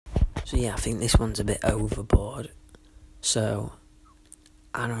So yeah, I think this one's a bit overboard. So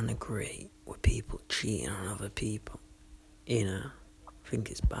I don't agree with people cheating on other people. I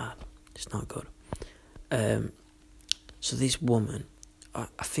think it's bad. It's not good. So this woman, I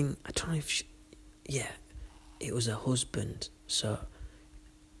don't know if it was a husband. So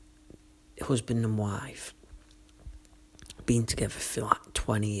husband and wife, been together for like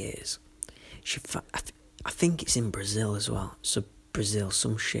 20 years. I think it's in Brazil as well. So Brazil,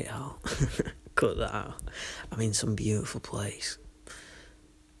 some shithole. Cut that out. I mean, some beautiful place.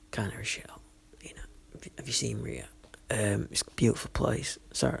 Kind of a shithole, Have you seen Rio? It's a beautiful place.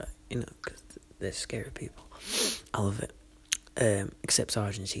 Sorry, because they're scary people. I love it. Except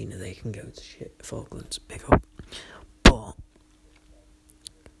Argentina, they can go to shit. Falklands, big up. But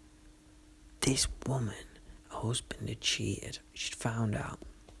this woman, her husband had cheated. She'd found out.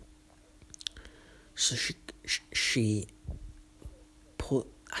 So she put,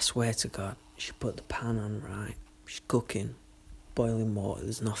 I swear to God, she put the pan on, right? She's cooking, boiling water,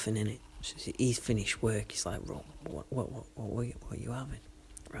 there's nothing in it. So he's finished work, he's like, what are you having?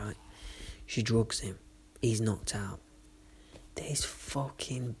 Right? She drugs him, he's knocked out.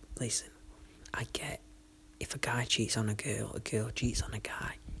 Listen, I get, if a guy cheats on a girl cheats on a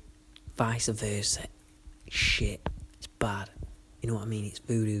guy, vice versa, shit, it's bad. You know what I mean? It's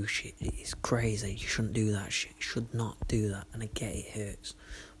voodoo shit. It's crazy. You shouldn't do that shit. You should not do that. And I get it hurts.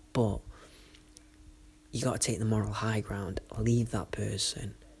 But you got to take the moral high ground. Leave that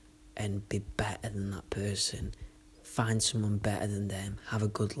person and be better than that person. Find someone better than them. Have a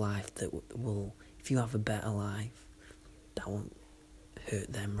good life that will... If you have a better life, that won't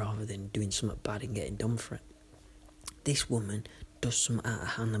hurt them rather than doing something bad and getting done for it. This woman does something out of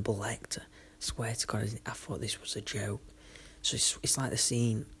Hannibal Lecter. I swear to God, I thought this was a joke. So it's like the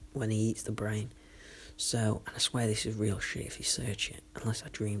scene when he eats the brain. So, and I swear this is real shit if you search it, unless I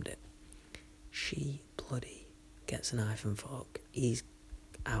dreamed it. She bloody gets a knife and fork. He's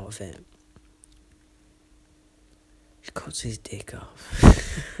out of it. She cuts his dick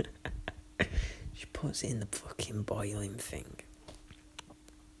off. She puts it in the fucking boiling thing.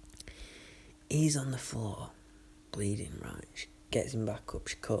 He's on the floor, bleeding, right? She gets him back up,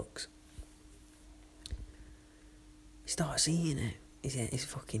 she cooks. He starts eating it. His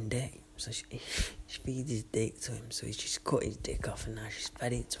fucking dick. So she feeds his dick to him. So he's just cut his dick off and now she's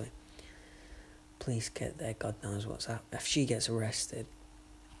fed it to him. Police get there. God knows what's happening. If she gets arrested,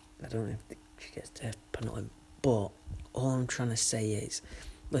 I don't know if she gets death penalty. But all I'm trying to say is,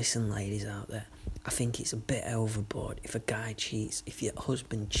 listen, ladies out there, I think it's a bit overboard if a guy cheats, if your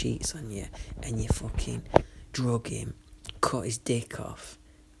husband cheats on you and you fucking drug him, cut his dick off,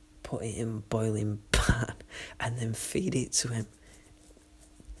 put it in a boiling pan and then feed it to him.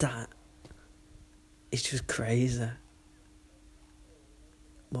 That is just crazy.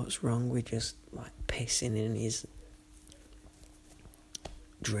 What's wrong with just like pissing in his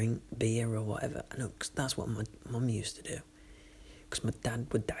drink, beer or whatever? I know, 'cause that's what my mum used to do. Because my dad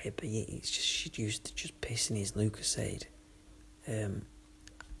with diabetes, she used to just piss in his Lucozade.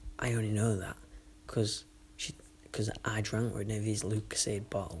 I only know that because I drank one of his Lucozade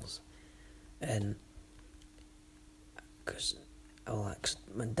bottles. And because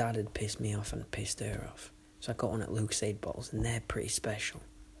my dad had pissed me off and pissed her off. So I got one at Lucozade bottles and they're pretty special.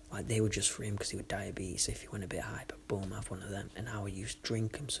 Like they were just for him because he was diabetes. So if he went a bit hyper, boom, have one of them. And I used to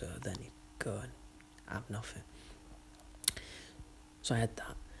drink them so then he'd go and have nothing. So I had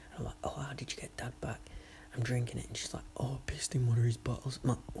that. And I'm like, oh, how did you get Dad back? I'm drinking it and she's like, oh, I pissed in one of his bottles.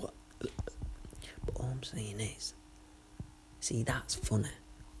 I'm like, what? But all I'm saying is, see, that's funny.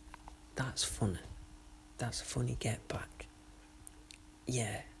 That's funny. That's a funny get back.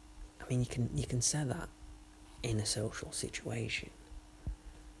 Yeah. I mean, you can say that in a social situation.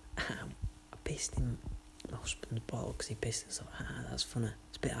 I pissed in my husband's bottle because he pissed us off. That's funny.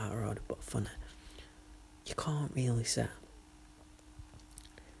 It's a bit out of order, but funny. You can't really say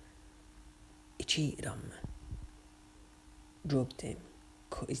he cheated on me, drugged him,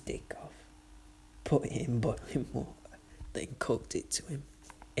 cut his dick off, put it in boiling water, then cooked it to him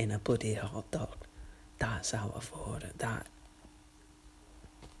in a bloody hot dog. That's out of order. That's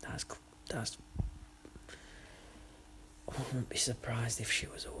I wouldn't be surprised if she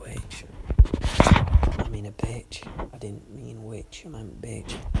was a witch. I mean a bitch. I didn't mean witch, I meant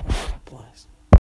bitch. Bless.